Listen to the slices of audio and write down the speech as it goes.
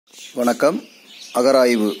வணக்கம்.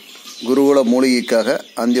 அகராய்வு குருகுல மூலிகைக்காக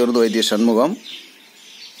அந்தியூர்ந்து வைத்திய சண்முகம்.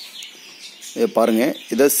 பாருங்க,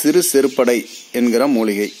 இதை சிறு செருப்படை என்கிற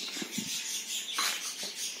மூலிகை.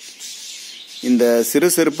 இந்த சிறு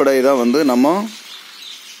செருப்படை தான் நம்ம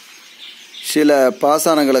சில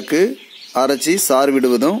பாசானங்களுக்கு அரைச்சி சார்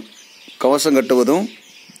விடுவதும் கவசம் கட்டுவதும்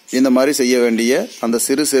இந்த மாதிரி செய்ய வேண்டிய அந்த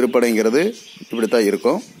சிறு செருப்படைங்கிறது இப்படித்தான்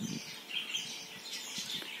இருக்கும்.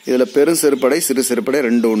 இதில் பெரும் செருப்படை சிறு செருப்படை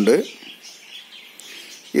ரெண்டு உண்டு.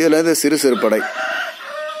 இதில் இந்த சிறு செருப்படை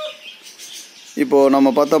இப்போது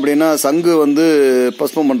நம்ம பார்த்தோம் அப்படின்னா சங்கு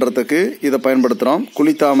பஸ்பம் பண்ணுறதுக்கு இதை பயன்படுத்துகிறோம்.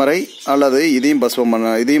 குளித்தாமரை அல்லது இதையும்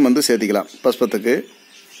இதையும் சேர்த்திக்கலாம் பஸ்பத்துக்கு.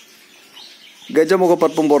 கஜமுக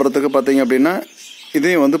பற்பம் போடுறதுக்கு பார்த்தீங்க அப்படின்னா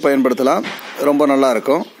இதையும் பயன்படுத்தலாம், ரொம்ப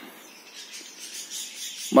நல்லாயிருக்கும்.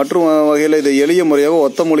 மற்றும் வகையில் இது எளிய முறையாக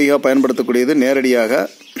ஒத்த மூலிகையாக பயன்படுத்தக்கூடியது. நேரடியாக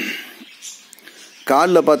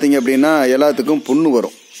காலில் பார்த்தீங்க அப்படின்னா எல்லாத்துக்கும் புண்ணு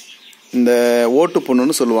வரும். இந்த ஓட்டு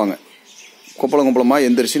புண்ணுன்னு சொல்லுவாங்க. குப்பளமாக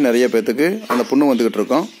எந்திரிச்சு நிறைய பேர்த்துக்கு அந்த புண்ணு வந்துக்கிட்டு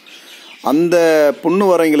இருக்கோம். அந்த புண்ணு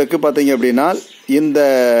வரவங்களுக்கு பார்த்தீங்க அப்படின்னா இந்த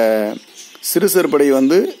சிறு செருப்படை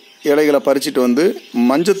இலைகளை பறிச்சுட்டு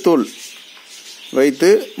மஞ்சத்தூள்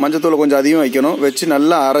வைத்து, மஞ்சத்தூளை கொஞ்சம் அதிகம் வைக்கணும், வச்சு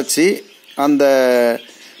நல்லா அரைச்சி அந்த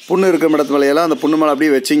புண்ணு இருக்கிற இடத்து மேலையெல்லாம் அந்த புண்ணு மேலே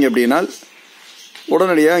அப்படியே வச்சிங்க அப்படின்னா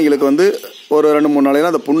உடனடியாக எங்களுக்கு ஒரு 2-3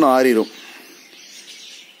 நாளையெல்லாம் அந்த புண்ணு ஆறிடும்.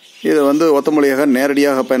 இதை ஒத்த மூலிகையாக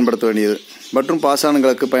நேரடியாக பயன்படுத்த வேண்டியது மற்றும்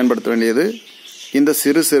பாசானங்களுக்கு பயன்படுத்த வேண்டியது இந்த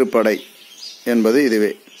சிறு செருப்படை என்பது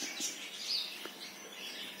இதுவே.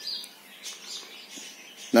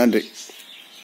 நன்றி.